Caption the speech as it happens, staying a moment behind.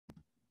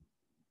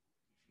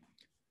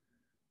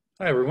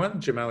Hi everyone,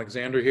 Jim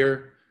Alexander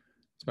here.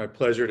 It's my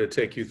pleasure to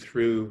take you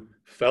through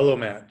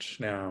FellowMatch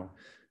now.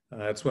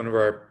 It's one of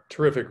our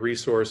terrific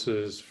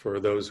resources for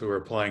those who are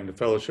applying to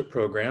fellowship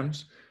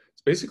programs.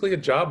 It's basically a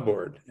job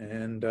board,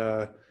 and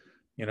a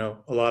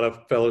lot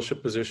of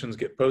fellowship positions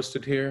get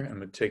posted here. I'm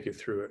going to take you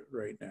through it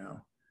right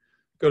now.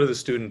 Go to the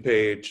student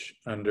page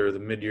under the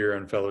mid-year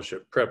and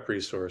fellowship prep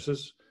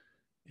resources,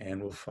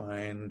 and we'll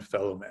find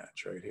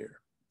FellowMatch right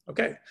here.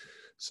 Okay,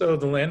 so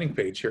the landing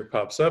page here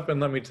pops up, and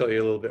let me tell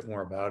you a little bit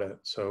more about it.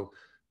 So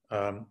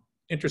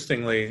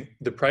interestingly,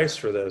 the price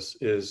for this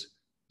is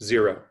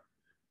 $0.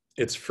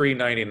 It's free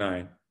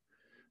 99.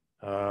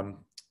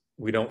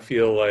 We don't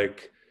feel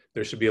like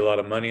there should be a lot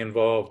of money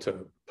involved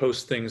to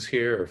post things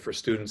here or for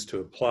students to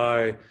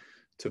apply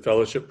to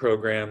fellowship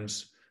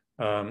programs.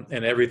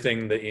 And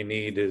everything that you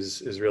need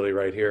is really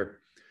right here.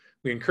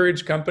 We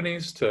encourage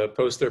companies to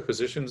post their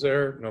positions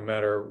there, no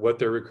matter what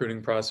their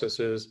recruiting process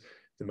is.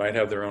 They might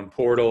have their own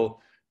portal.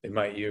 They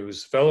might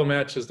use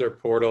FellowMatch as their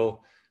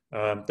portal.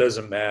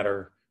 Doesn't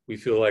matter. We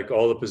feel like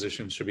all the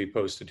positions should be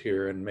posted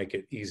here and make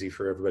it easy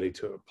for everybody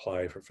to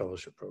apply for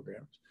fellowship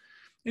programs.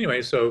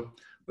 Anyway, so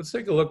let's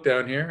take a look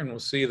down here, and we'll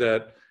see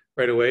that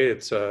right away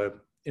it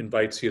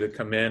invites you to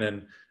come in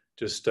and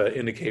just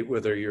indicate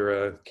whether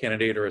you're a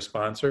candidate or a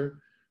sponsor.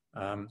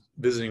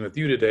 Visiting with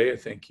you today, I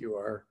think you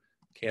are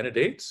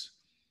candidates.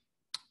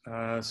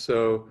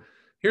 So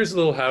here's a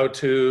little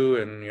how-to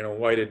and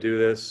why to do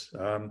this.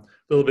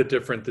 A little bit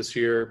different this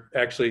year.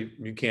 Actually,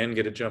 you can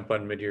get a jump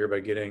on mid-year by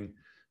getting,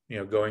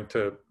 going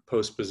to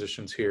post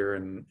positions here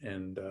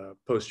and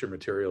post your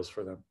materials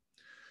for them.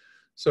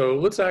 So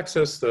let's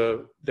access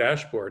the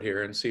dashboard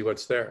here and see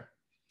what's there.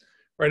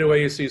 Right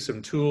away, you see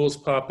some tools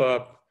pop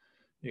up.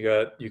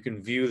 You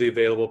can view the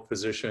available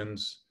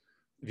positions,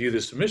 view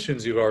the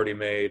submissions you've already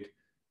made,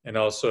 and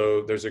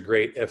also there's a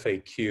great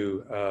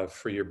FAQ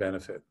for your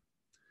benefit.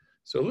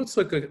 So let's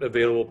look at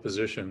available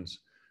positions.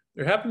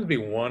 There happens to be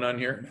one on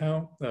here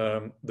now.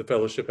 The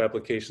fellowship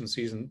application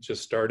season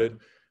just started.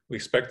 We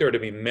expect there to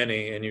be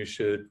many, and you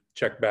should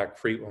check back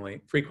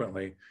frequently.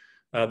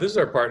 This is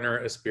our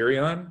partner,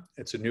 Esperion.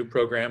 It's a new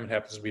program. It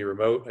happens to be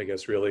remote. I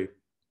guess really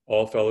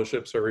all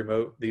fellowships are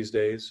remote these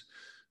days.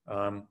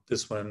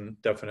 This one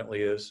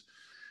definitely is.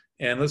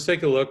 And let's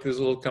take a look. There's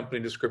a little company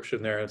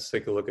description there. Let's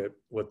take a look at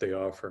what they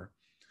offer.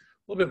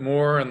 A little bit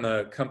more on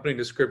the company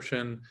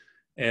description.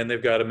 And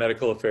they've got a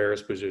medical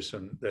affairs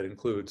position that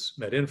includes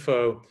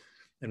MedInfo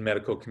and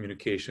medical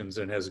communications,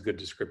 and has a good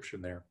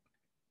description there.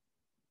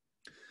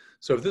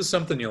 So if this is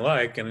something you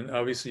like, and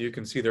obviously you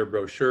can see their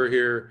brochure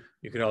here,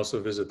 you can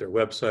also visit their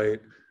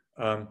website.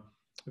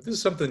 If this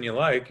is something you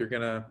like, you're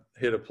gonna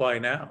hit apply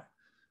now.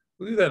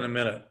 We'll do that in a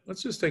minute.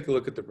 Let's just take a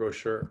look at the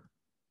brochure.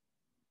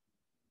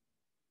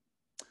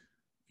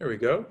 There we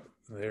go.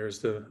 There's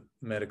the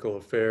medical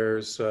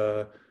affairs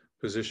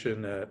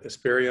position at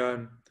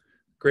Esperion.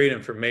 Great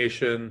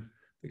information.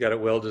 They got it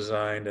well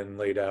designed and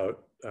laid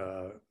out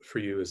for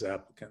you as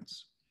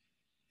applicants.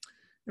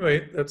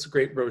 Anyway, that's a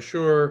great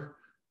brochure.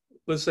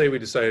 Let's say we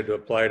decided to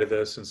apply to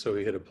this, and so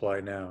we hit apply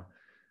now.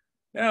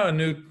 Now a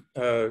new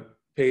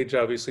page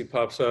obviously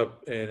pops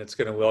up, and it's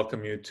going to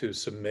welcome you to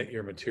submit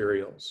your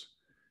materials.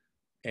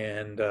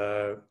 And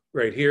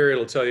right here,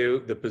 it'll tell you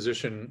the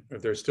position,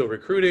 if they're still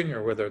recruiting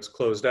or whether it's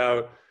closed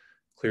out.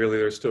 Clearly,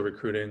 they're still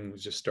recruiting. We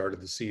just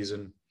started the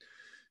season.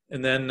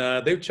 And then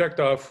they've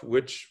checked off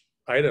which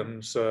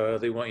items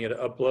they want you to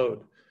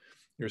upload.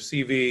 Your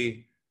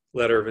CV,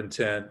 letter of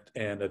intent,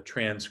 and a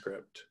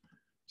transcript.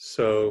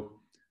 So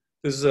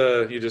this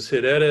is you just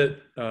hit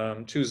edit,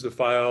 choose the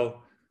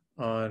file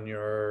on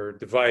your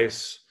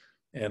device,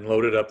 and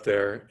load it up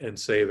there and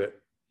save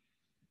it.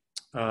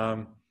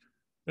 They're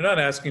not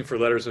asking for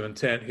letters of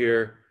intent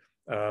here.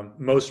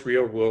 Most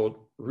real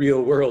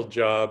world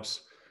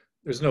jobs,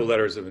 there's no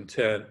letters of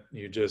intent.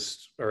 You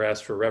just are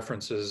asked for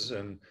references,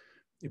 and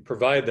you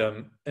provide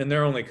them, and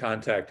they're only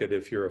contacted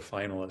if you're a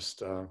finalist.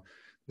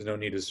 There's no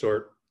need to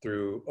sort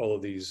through all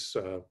of these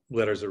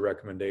letters of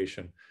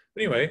recommendation.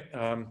 But anyway,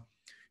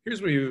 here's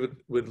where you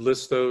would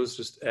list those.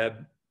 Just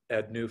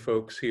add new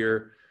folks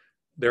here.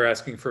 They're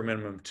asking for a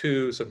minimum of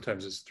 2,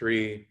 sometimes it's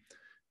 3,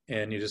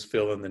 and you just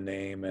fill in the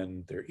name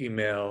and their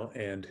email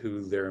and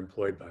who they're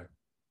employed by.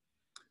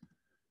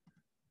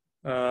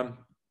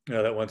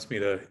 That wants me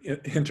to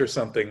enter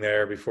something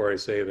there before I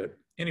save it.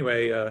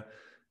 Anyway,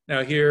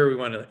 now here we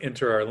want to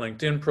enter our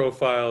LinkedIn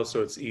profile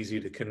so it's easy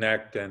to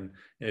connect, and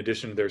in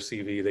addition to their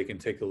CV, they can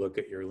take a look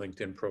at your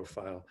LinkedIn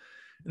profile.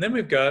 And then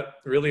we've got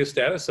really a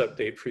status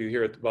update for you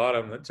here at the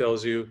bottom that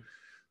tells you,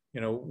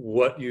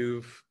 what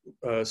you've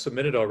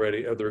submitted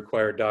already of the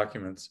required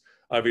documents.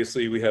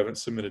 Obviously, we haven't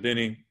submitted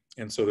any,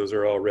 and so those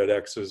are all red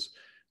X's.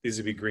 These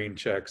would be green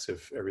checks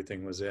if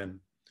everything was in.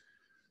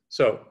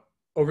 So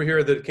over here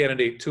are the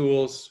candidate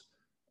tools.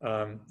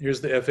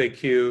 Here's the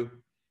FAQ.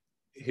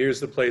 Here's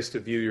the place to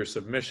view your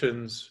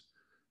submissions.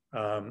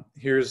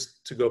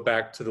 Here's to go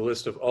back to the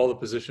list of all the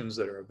positions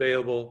that are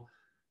available.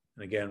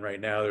 And again, right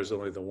now there's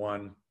only the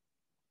one.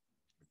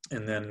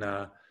 And then,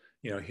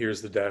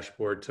 here's the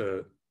dashboard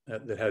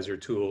that has your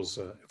tools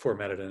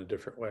formatted in a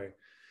different way.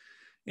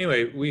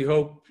 Anyway, we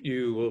hope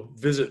you will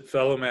visit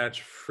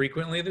FellowMatch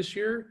frequently this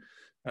year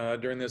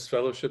during this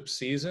fellowship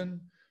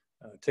season.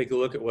 Take a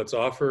look at what's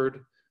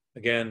offered.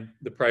 Again,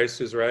 the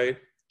price is right.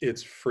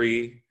 It's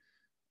free.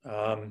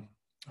 Um,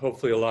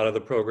 Hopefully a lot of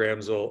the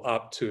programs will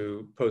opt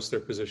to post their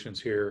positions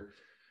here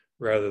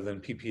rather than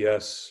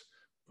PPS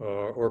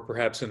or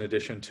perhaps in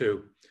addition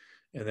to,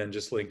 and then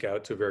just link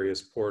out to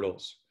various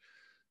portals.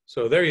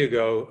 So there you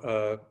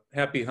go.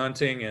 Happy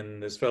hunting in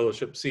this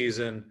fellowship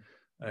season.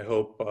 I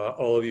hope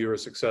all of you are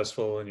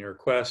successful in your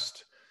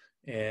quest.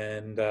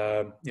 And,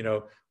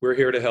 we're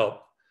here to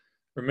help.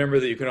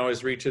 Remember that you can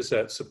always reach us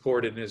at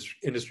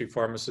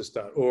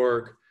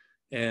support@industrypharmacist.org.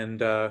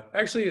 And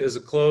actually, as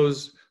a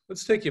close,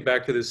 let's take you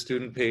back to this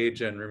student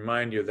page and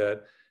remind you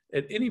that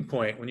at any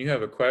point when you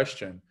have a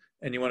question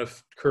and you want a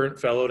current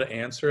fellow to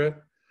answer it,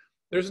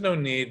 there's no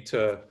need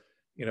to,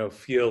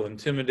 feel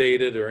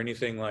intimidated or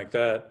anything like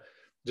that.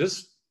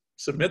 Just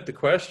submit the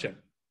question.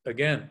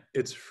 Again,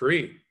 it's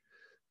free.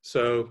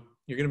 So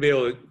you're going to be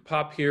able to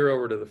pop here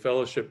over to the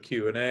fellowship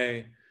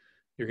Q&A.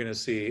 You're going to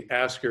see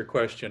ask your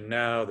question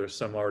now. There's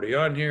some already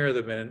on here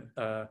that have been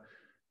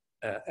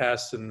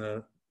asked in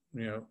the,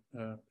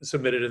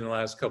 submitted in the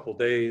last couple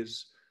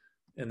days.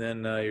 And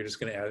then you're just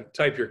going to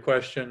type your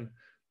question.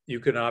 You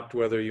can opt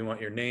whether you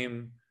want your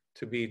name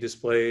to be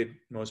displayed.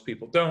 Most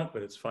people don't,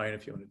 but it's fine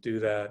if you want to do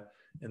that,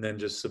 and then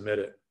just submit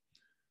it.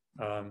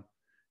 And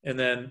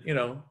then,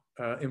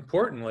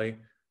 importantly,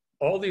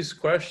 all these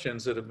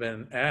questions that have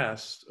been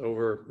asked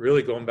over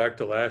really going back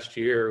to last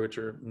year, which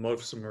are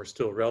most of them are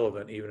still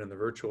relevant even in the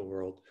virtual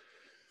world,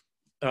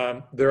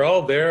 they're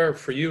all there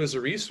for you as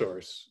a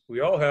resource. We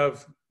all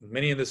have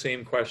many of the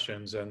same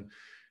questions, and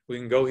we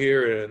can go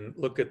here and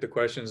look at the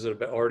questions that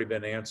have already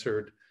been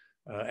answered,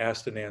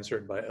 asked and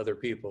answered by other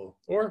people.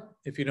 Or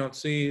if you don't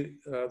see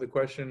the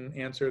question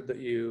answered that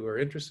you are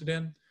interested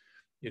in,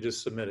 you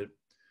just submit it.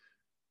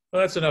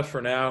 Well, that's enough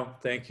for now.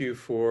 Thank you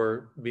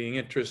for being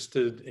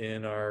interested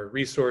in our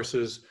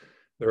resources.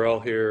 They're all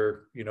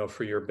here,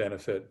 for your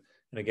benefit.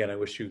 And again, I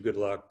wish you good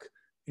luck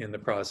in the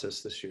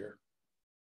process this year.